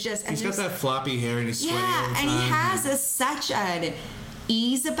 He's got that floppy hair and he's sweaty all the time. And he has such an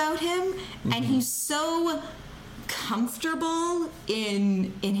ease about him, and he's so comfortable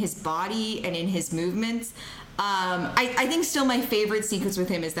in his body and in his movements. I think still my favorite sequence with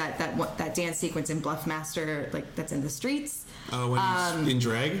him is that dance sequence in Bluffmaster, like that's in the streets. When he's in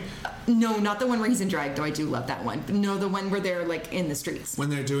drag? No, not the one where he's in drag, though I do love that one. But no, the one where they're like in the streets. When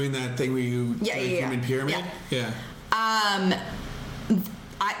they're doing that thing where you human pyramid? Yeah. I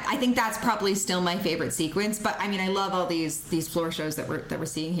think that's probably still my favorite sequence. But I mean, I love all these floor shows that we're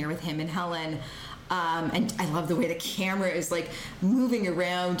seeing here with him and Helen. And I love the way the camera is like moving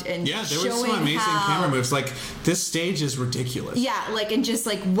around and there was some amazing camera moves. Like this stage is ridiculous. Yeah, like and just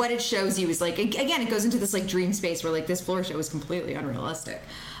like what it shows you is like again it goes into this like dream space where like this floor show is completely unrealistic.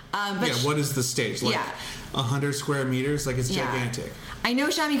 But what is the stage? Like 100 square meters? Like it's gigantic. I know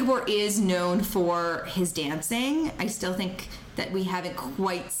Shami Kapoor is known for his dancing. I still think that we haven't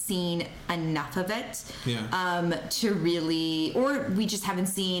quite seen enough of it. To really, or we just haven't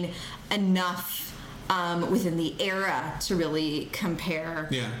seen enough within the era to really compare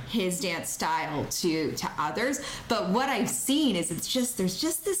his dance style to others. But what I've seen is there's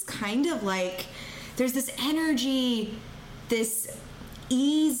just this kind of like there's this energy, this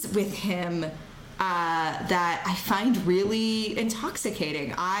ease with him that I find really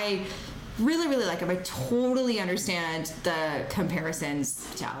intoxicating. I really, really like him. I totally understand the comparisons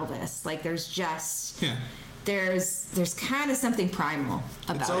to Elvis. Like there's just there's kind of something primal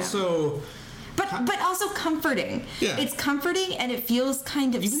about it. It's also But also comforting. Yeah. It's comforting and it feels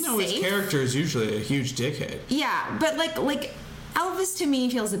kind of even though safe. His character is usually a huge dickhead. Yeah, but like Elvis to me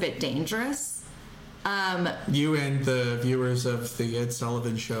feels a bit dangerous. You and the viewers of the Ed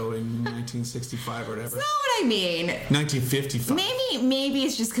Sullivan Show in 1965 or whatever. That's not what I mean. 1955. Maybe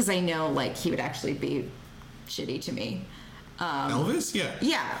it's just because I know like he would actually be shitty to me. Elvis? Yeah.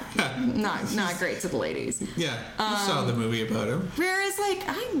 Not great to the ladies. Yeah, you saw the movie about him. Whereas, like,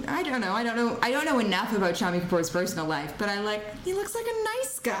 I don't know enough about Shami Kapoor's personal life, but he looks like a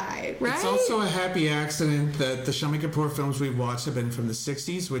nice guy, right? It's also a happy accident that the Shami Kapoor films we've watched have been from the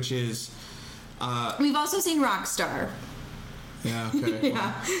 60s, which is... we've also seen Rockstar. Yeah, okay.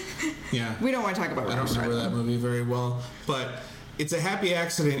 Yeah. We don't want to talk about Rockstar. I don't remember that movie very well, but it's a happy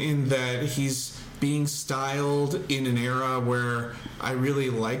accident in that he's being styled in an era where I really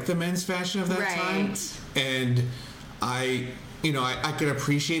like the men's fashion of that time. And I can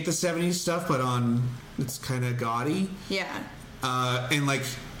appreciate the 70s stuff, but it's kind of gaudy. Yeah. And like,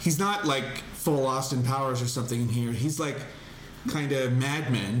 he's not like full Austin Powers or something in here. He's like kind of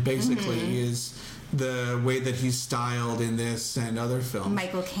Mad Men, basically, is the way that he's styled in this and other films.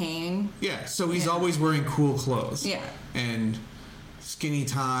 Michael Caine. Yeah, so he's always wearing cool clothes. Yeah. And skinny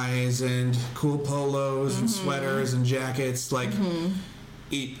ties and cool polos and sweaters and jackets. Like,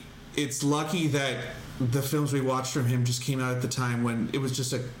 it's lucky that the films we watched from him just came out at the time when it was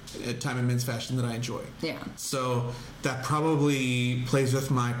just a time in men's fashion that I enjoy. Yeah. So that probably plays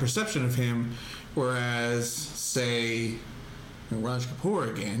with my perception of him, whereas, say, Raj Kapoor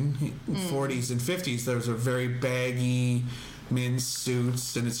again, 40s and 50s, those are very baggy men's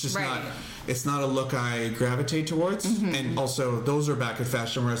suits, and it's just not a look I gravitate towards. And also, those are back in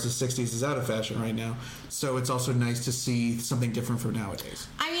fashion, whereas the 60s is out of fashion right now. So it's also nice to see something different from nowadays.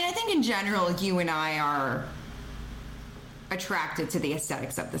 I mean, I think in general, you and I are attracted to the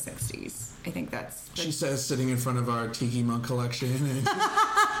aesthetics of the 60s. I think that's... She says, sitting in front of our Tiki Monk collection, and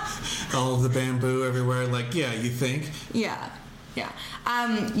all of the bamboo everywhere, like, yeah, you think? Yeah.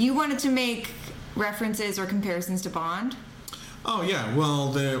 You wanted to make references or comparisons to Bond? Oh, yeah.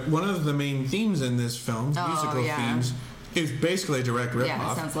 Well, one of the main themes in this film, musical themes, is basically a direct ripoff.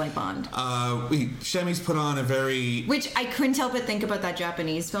 Yeah, it sounds like Bond. Shami's put on a very... Which I couldn't help but think about that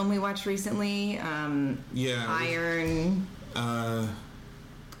Japanese film we watched recently. Iron...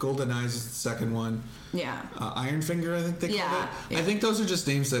 Golden Eyes is the second one. Yeah. Iron Finger, I think they called it. I think those are just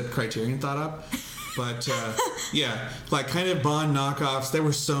names that Criterion thought up. But, like kind of Bond knockoffs. There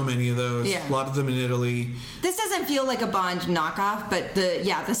were so many of those. Yeah. A lot of them in Italy. This doesn't feel like a Bond knockoff, but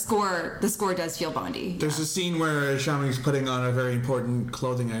the score does feel Bondy. There's a scene where Shami's putting on a very important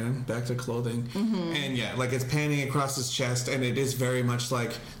clothing item, back to clothing. And like it's panning across his chest, and it is very much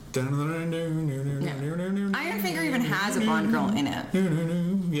like... Iron Finger even has a Bond girl in it.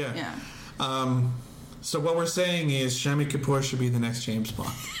 Yeah. So what we're saying is Shami Kapoor should be the next James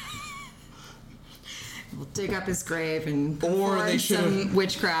Bond. We'll dig up his grave and perform some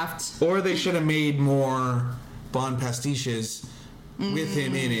witchcraft. Or they should have made more Bond pastiches with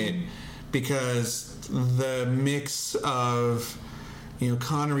him in it, because the mix of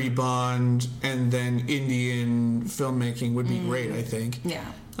Connery Bond and then Indian filmmaking would be great, I think. Yeah.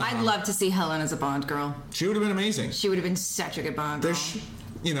 I'd love to see Helen as a Bond girl. She would have been amazing. She would have been such a good Bond girl.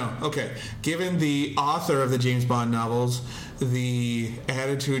 okay, given the author of the James Bond novels, the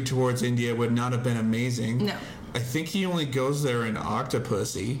attitude towards India would not have been amazing. No. I think he only goes there in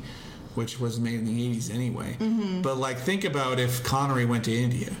Octopussy, which was made in the 80s anyway. Mm-hmm. But, think about if Connery went to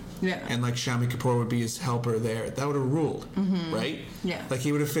India. Yeah. And, Shami Kapoor would be his helper there. That would have ruled, right? Yeah.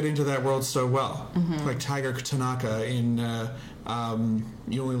 He would have fit into that world so well. Mm-hmm. Like Tiger Tanaka in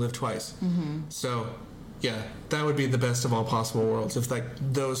You Only Live Twice. Mm-hmm. So, yeah, that would be the best of all possible worlds if,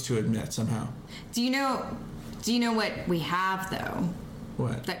 those two had met somehow. Do you know what we have, though?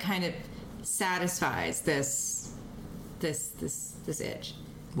 What? That kind of satisfies this itch.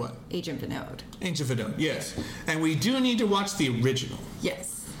 What? Agent Vinod. Agent Vinod, yes. And we do need to watch the original.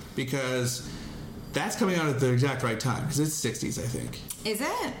 Yes. Because that's coming out at the exact right time. Because it's 60s, I think. Is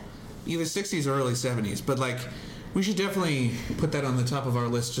it? Either 60s or early 70s. But, we should definitely put that on the top of our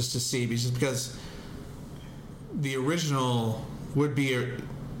list just to see. Because the original would be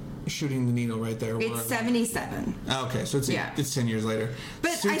shooting the needle right there. It's 77. Okay, so it's 10 years later.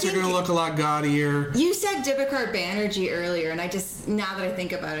 But suits are going to look a lot gaudier. You said Dibakar Banerjee earlier, and I just, now that I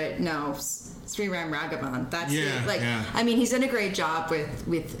think about it, no, Sriram Raghavan. That's I mean, he's done a great job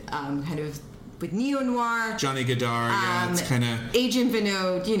with kind of with neo-noir. Johnny Gadar, it's kind of... Agent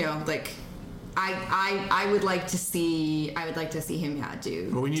Vinod, I would like to see him do.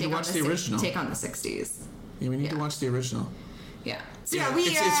 Well, we need to watch the original. Take on the 60s. Yeah, we need to watch the original. Yeah. So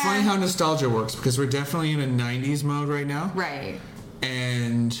it's funny how nostalgia works because we're definitely in a 90s mode right now. Right.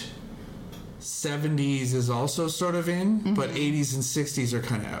 And 70s is also sort of in, but 80s and 60s are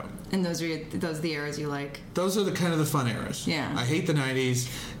kind of out. And those are the eras you like? Those are the kind of the fun eras. Yeah. I hate the 90s,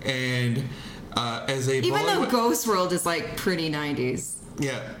 and as a even though Ghost World is pretty 90s.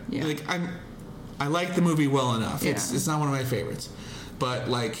 Yeah. I like the movie well enough. Yeah. It's not one of my favorites, but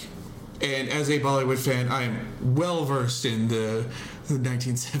and as a Bollywood fan, I'm well versed in the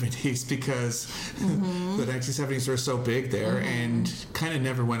 1970s because the 1970s were so big there and kind of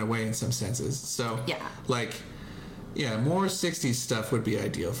never went away in some senses. So, more 60s stuff would be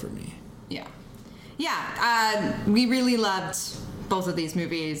ideal for me. Yeah. Yeah. We really loved both of these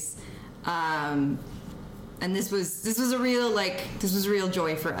movies. And this was a real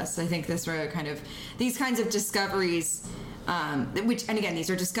joy for us. I think these kinds of discoveries. Which, and again, these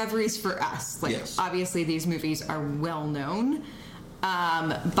are discoveries for us. Yes. Obviously, these movies are well known,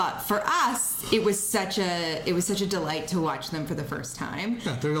 but for us, it was such a delight to watch them for the first time.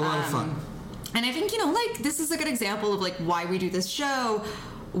 Yeah, they're a lot of fun. And I think this is a good example of why we do this show,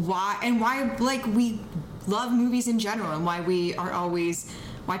 why we love movies in general, and why we are always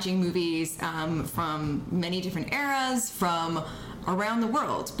watching movies from many different eras from around the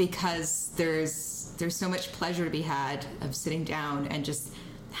world, because there's so much pleasure to be had of sitting down and just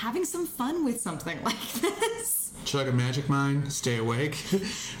having some fun with something like this. Chug a Magic Mind, stay awake,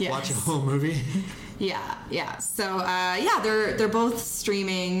 watch a whole movie. Yeah. So they're both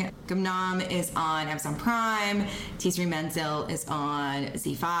streaming. Gumnaam is on Amazon Prime. Teesri Manzil is on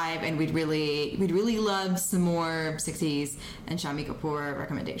Z5, and we'd really love some more 60s and Shami Kapoor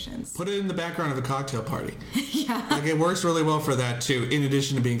recommendations. Put it in the background of a cocktail party. Yeah. It works really well for that too, in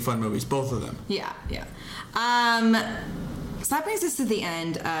addition to being fun movies, both of them. Yeah. So that brings us to the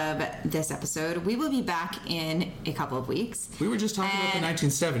end of this episode. We will be back in a couple of weeks. We were just talking about the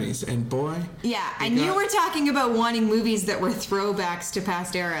 1970s, and boy... Yeah, and you were talking about wanting movies that were throwbacks to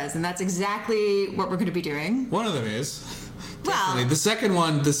past eras, and that's exactly what we're going to be doing. One of them is. Well, the second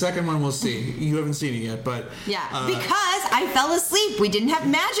one we'll see. You haven't seen it yet, but... Yeah, because I fell asleep. We didn't have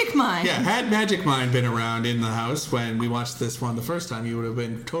Magic Mind. Yeah, had Magic Mind been around in the house when we watched this one the first time, you would have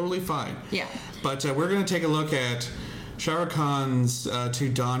been totally fine. Yeah. But we're going to take a look at Shah Rukh Khan's two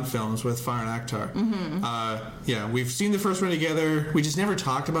Dawn films with Farhan Akhtar. We've seen the first one together. We just never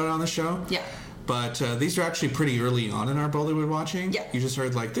talked about it on the show. Yeah. But these are actually pretty early on in our Bollywood watching. Yeah. You just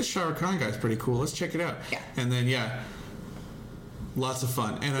heard, this Shah Rukh Khan guy's pretty cool. Let's check it out. Yeah. And then, lots of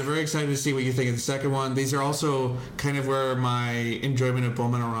fun. And I'm very excited to see what you think of the second one. These are also kind of where my enjoyment of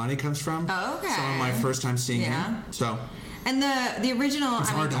Bowman Arani comes from. Oh, okay. Some of my first time seeing him. So... And the original...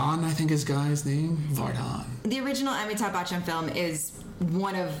 Vardhan, I think, is guy's name. Vardhan. The original Amitabh Bachchan film is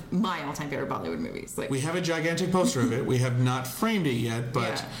one of my all-time favorite Bollywood movies. We have a gigantic poster of it. We have not framed it yet,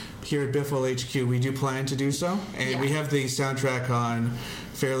 but here at Biffle HQ, we do plan to do so. And we have the soundtrack on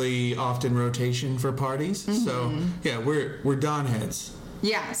fairly often rotation for parties. So, we're Dawn heads.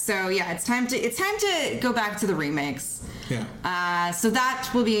 Yeah, so it's time to go back to the remakes. Yeah. So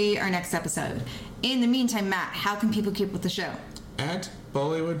that will be our next episode. In the meantime, Matt, how can people keep with the show? At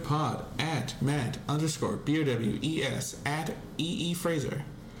Bollywood Pod, at Matt_BOWES, at EE Fraser.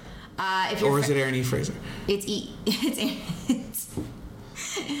 Or is it Aaron E. Fraser? It's E.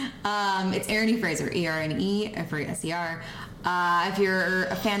 It's Erin Fraser, ERNE-FRASER. If you're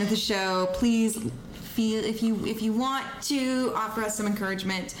a fan of the show, please feel if you want to offer us some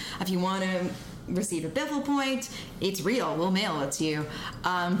encouragement, if you want to receive a biffle point, it's real. We'll mail it to you.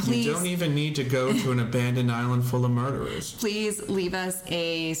 Please. You don't even need to go to an abandoned island full of murderers. Please leave us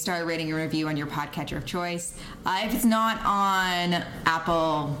a star rating and review on your podcatcher of choice. If it's not on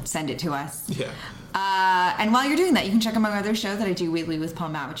Apple, send it to us. Yeah. And while you're doing that, you can check out my other show that I do weekly with Paul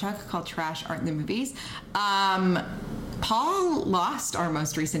Mawichuk called Trash Art in the Movies. Paul lost our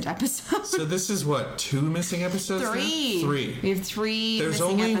most recent episode. So this is what, 2 missing episodes? Three. We have 3 There's missing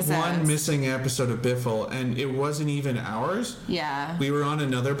only episodes. 1 missing episode of Biffle, and it wasn't even ours. Yeah. We were on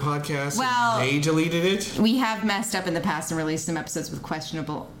another podcast, Well, and they deleted it. We have messed up in the past and released some episodes with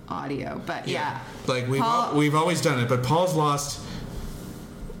questionable audio, but yeah. Like, Paul, we've always done it, but Paul's lost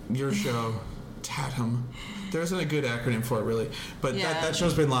your show. Tatum. There isn't a good acronym for it, really. But that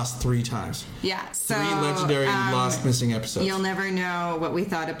show's been lost 3 times. Yeah, so 3 legendary lost missing episodes. You'll never know what we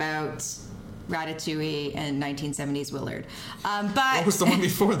thought about Ratatouille and 1970s Willard. But what was the one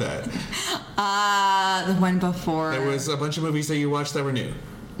before that? The one before. There was a bunch of movies that you watched that were new.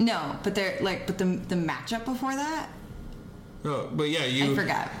 No, but the matchup before that. Oh, but yeah, you. I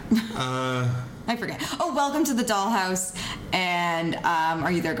forgot. I forget. Oh, Welcome to the Dollhouse and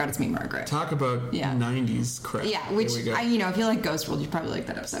Are You There, God? It's Me, Margaret. Talk about 90s crap. Yeah, which if you like Ghost World, you probably like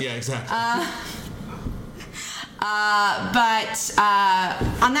that episode. Yeah, exactly. But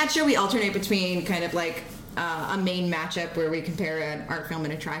on that show, we alternate between kind of like a main matchup where we compare an art film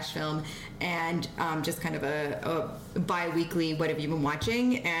and a trash film, and just kind of a bi-weekly what have you been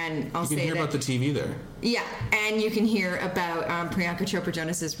watching. And I'll say you can hear about the TV there. Yeah, and you can hear about Priyanka Chopra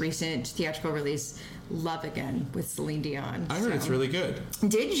Jonas's recent theatrical release, Love Again, with Celine Dion. I heard it's really good.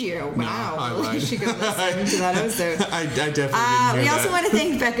 Did you? Wow. No, I lied. You should go listen to that episode. I definitely didn't hear We that. also want to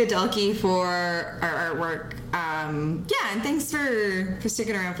thank Becca Delkey for our artwork. And thanks for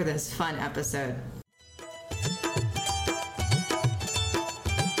sticking around for this fun episode.